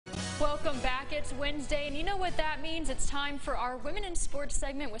Welcome back. It's Wednesday, and you know what that means. It's time for our Women in Sports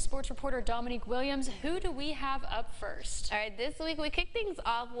segment with sports reporter Dominique Williams. Who do we have up first? All right, this week we kick things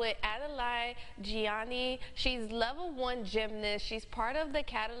off with Adelaide Gianni. She's level 1 gymnast. She's part of the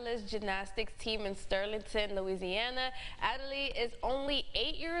Catalyst gymnastics team in Sterlington, Louisiana. Adelaide is only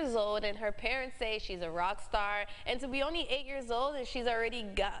 8 years old, and her parents say she's a rock star. And to be only 8 years old, and she's already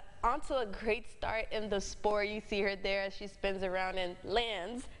got onto a great start in the sport. You see her there as she spins around and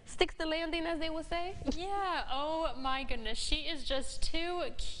lands. Sticks the landing, as they would say. Yeah, oh my goodness. She is just too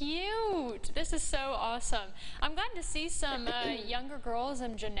cute. This is so awesome. I'm glad to see some younger girls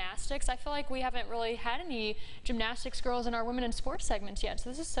in gymnastics. I feel like we haven't really had any gymnastics girls in our Women in Sports segments yet,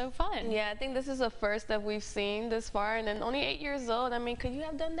 so this is so fun. Yeah, I think this is the first that we've seen this far, and then only 8 years old. I mean, could you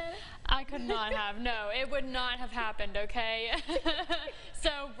have done that? I could not have. No, it would not have happened, okay?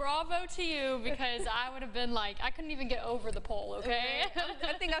 So bravo to you, because I would have been like, I couldn't even get over the pole, okay?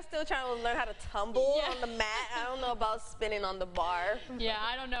 I think I'm still trying to learn how to tumble on the mat. I don't know about spinning on the bar. Yeah,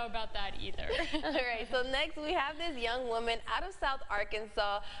 I don't know about that either. All right, so next we have this young woman out of South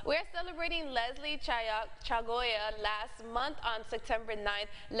Arkansas. We're celebrating Leslie Chagoya last month on September 9th.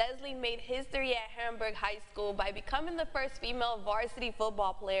 Leslie made history at Hamburg High School by becoming the first female varsity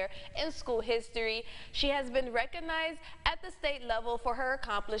football player in school history. She has been recognized at the state level for her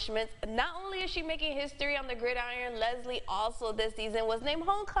accomplishments. Not only is she making history on the gridiron, Leslie also this season was named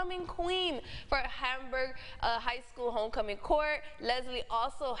homecoming queen for Hamburg High School homecoming court. Leslie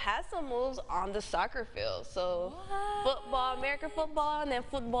also has some moves on the soccer field. So football, American football, and then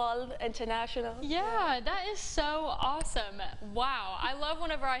football international. Yeah, that is so awesome. Wow. I love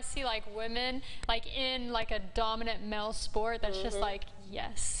whenever I see like women like in like a dominant male sport that's just like,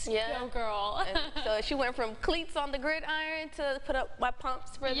 yes, go girl. And so she went from cleats on the gridiron to put up my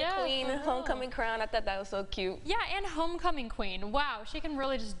pumps for the queen homecoming crown. I thought that was so cute. Yeah, and homecoming queen. Wow, she can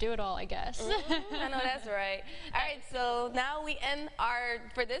really just do it all, I guess. I know, that's right. All right, so now we end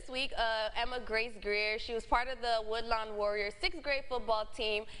for this week, Emma Grace Greer. She was part of the Woodlawn Warriors 6th grade football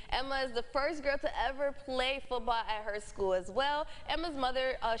team. Emma is the first girl to ever play football at her school as well. Emma's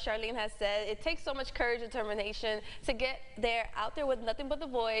mother, Charlene, has said it takes so much courage and determination to get out there with nothing but the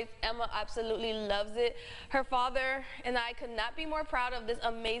boys. Emma absolutely loves it. Her father and I could not be more proud of this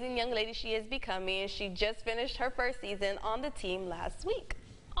amazing young lady she is becoming. She just finished her first season on the team last week.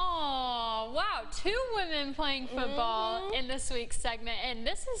 Oh, wow. 2 women playing football in this week's segment, and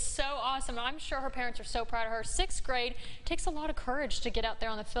this is so awesome. I'm sure her parents are so proud of her. 6th grade takes a lot of courage to get out there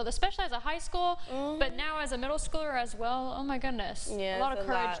on the field, especially as a high school, but now as a middle schooler as well. Oh my goodness. Yeah, a lot of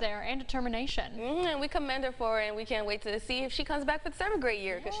courage there and determination. And we commend her for it, and we can't wait to see if she comes back for the 7th grade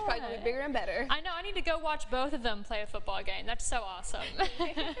year, because she's probably going to be bigger and better. I know. I need to go watch both of them play a football game. That's so awesome.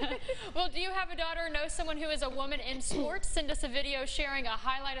 Well, do you have a daughter or know someone who is a woman in sports? Send us a video sharing a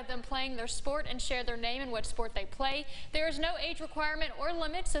highlight of them playing their sport and share their name and what sport they play. There is no age requirement or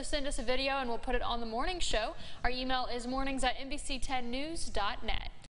limit, so send us a video and we'll put it on the morning show. Our email is mornings@NBC10news.net.